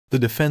The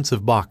defense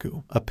of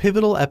Baku, a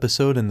pivotal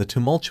episode in the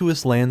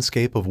tumultuous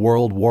landscape of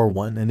World War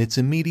I and its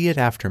immediate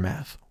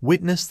aftermath,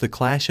 witnessed the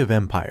clash of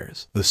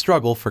empires, the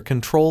struggle for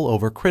control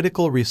over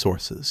critical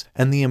resources,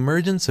 and the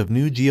emergence of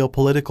new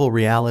geopolitical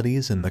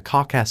realities in the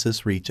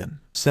Caucasus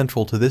region.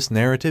 Central to this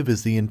narrative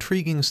is the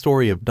intriguing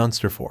story of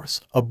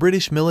Dunsterforce, a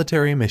British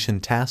military mission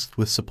tasked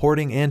with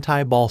supporting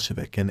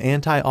anti-Bolshevik and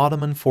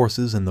anti-Ottoman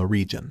forces in the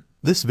region.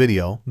 This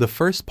video, the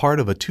first part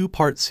of a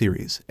two-part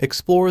series,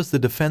 explores the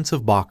defense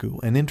of Baku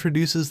and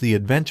introduces the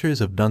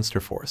adventures of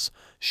Dunsterforce,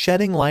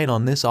 shedding light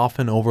on this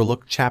often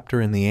overlooked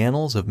chapter in the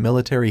annals of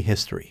military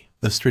history.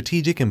 The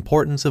strategic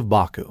importance of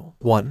Baku.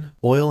 1.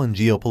 Oil and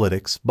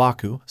geopolitics.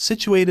 Baku,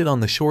 situated on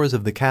the shores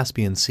of the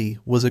Caspian Sea,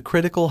 was a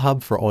critical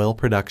hub for oil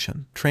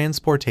production,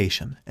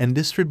 transportation, and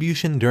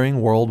distribution during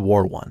World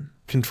War I.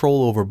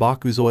 Control over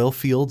Baku's oil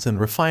fields and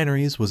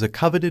refineries was a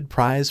coveted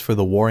prize for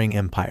the warring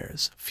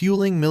empires,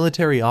 fueling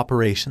military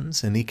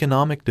operations and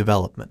economic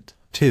development.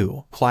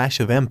 2. Clash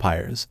of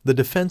empires. The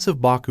defense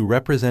of Baku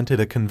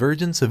represented a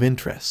convergence of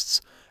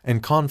interests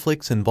and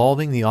conflicts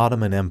involving the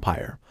Ottoman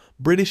Empire,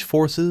 British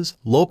forces,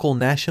 local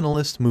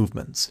nationalist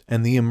movements,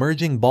 and the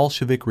emerging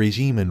Bolshevik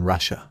regime in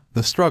Russia.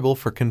 The struggle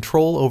for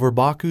control over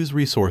Baku's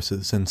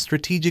resources and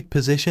strategic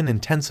position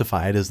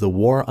intensified as the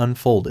war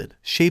unfolded,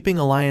 shaping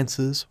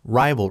alliances,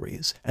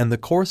 rivalries, and the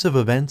course of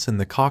events in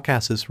the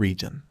Caucasus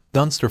region.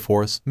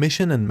 Dunsterforce,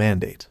 mission and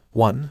mandate.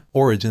 1.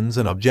 Origins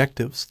and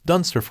objectives.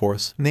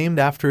 Dunsterforce, named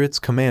after its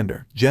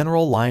commander,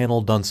 General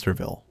Lionel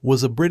Dunsterville,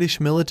 was a British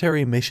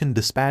military mission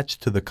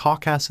dispatched to the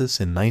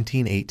Caucasus in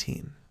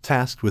 1918.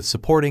 Tasked with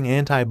supporting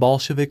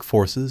anti-Bolshevik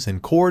forces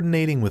and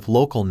coordinating with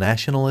local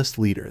nationalist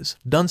leaders,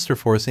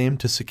 Dunsterforce aimed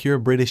to secure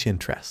British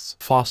interests,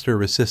 foster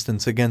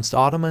resistance against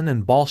Ottoman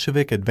and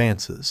Bolshevik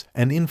advances,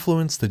 and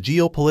influence the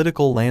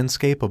geopolitical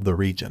landscape of the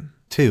region.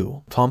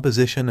 2.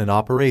 Composition and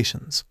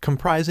operations.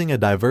 Comprising a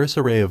diverse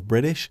array of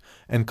British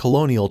and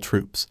colonial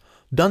troops,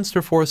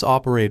 Dunsterforce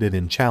operated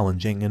in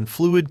challenging and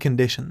fluid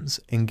conditions,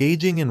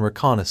 engaging in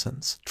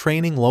reconnaissance,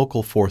 training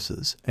local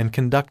forces, and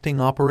conducting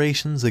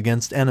operations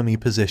against enemy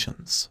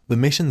positions. The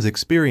mission's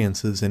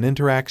experiences and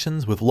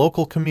interactions with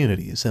local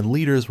communities and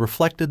leaders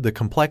reflected the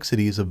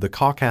complexities of the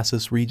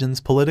Caucasus region's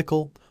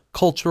political,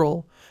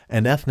 cultural,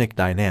 and ethnic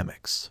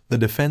dynamics. The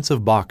defense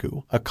of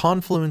Baku, a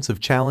confluence of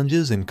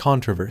challenges and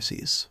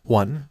controversies.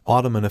 1.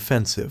 Ottoman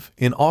offensive.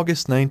 In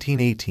August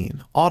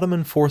 1918,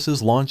 Ottoman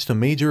forces launched a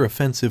major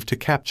offensive to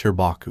capture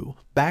Baku,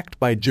 backed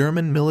by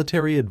German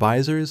military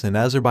advisors and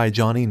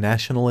Azerbaijani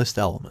nationalist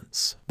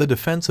elements. The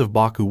defense of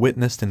Baku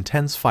witnessed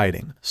intense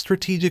fighting,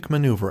 strategic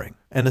maneuvering,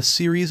 and a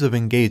series of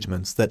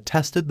engagements that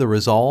tested the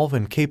resolve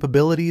and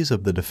capabilities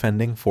of the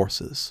defending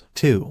forces.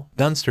 2.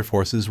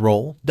 Dunsterforce's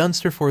role.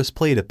 Dunsterforce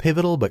played a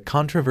pivotal but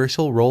controversial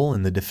role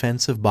in the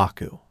defense of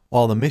Baku.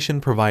 While the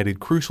mission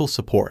provided crucial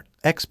support,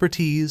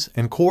 expertise,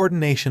 and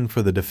coordination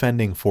for the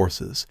defending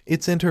forces,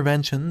 its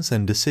interventions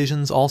and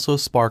decisions also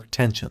sparked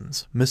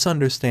tensions,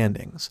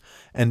 misunderstandings,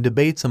 and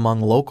debates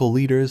among local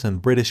leaders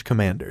and British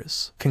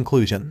commanders.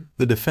 Conclusion.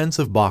 The defense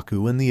of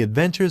Baku and the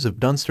adventures of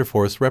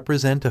Dunsterforce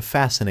represent a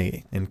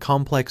fascinating and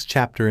complex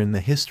chapter in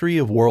the history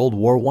of World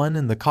War I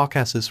in the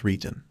Caucasus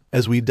region.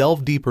 As we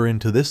delve deeper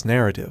into this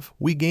narrative,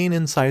 we gain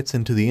insights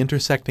into the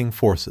intersecting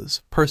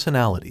forces,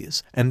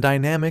 personalities, and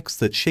dynamics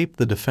that shaped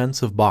the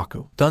defense of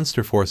Baku,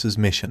 Dunsterforce's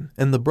mission,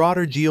 and the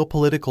broader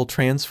geopolitical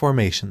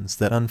transformations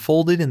that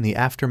unfolded in the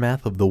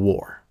aftermath of the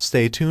war.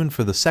 Stay tuned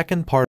for the second part